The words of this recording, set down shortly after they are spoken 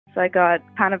So I got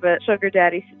kind of a sugar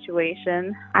daddy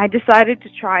situation. I decided to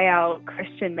try out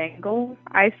Christian Mingle.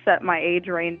 I set my age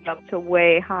range up to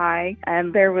way high,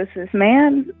 and there was this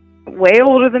man way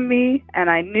older than me, and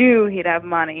I knew he'd have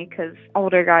money because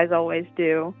older guys always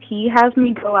do. He has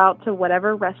me go out to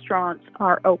whatever restaurants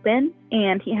are open,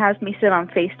 and he has me sit on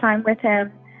FaceTime with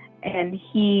him, and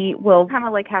he will kind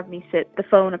of like have me sit the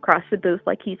phone across the booth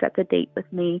like he's at the date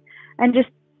with me and just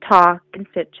talk and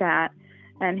sit chat,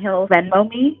 and he'll Venmo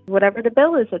me whatever the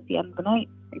bill is at the end of the night.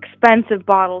 Expensive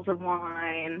bottles of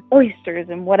wine, oysters,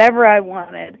 and whatever I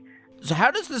wanted. So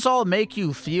how does this all make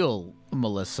you feel,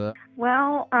 Melissa?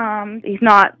 Well, he's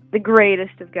not the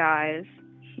greatest of guys.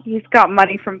 He's got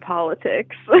money from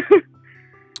politics.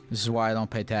 This is why I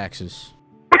don't pay taxes.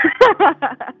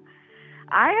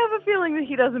 I have a feeling that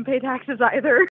he doesn't pay taxes either.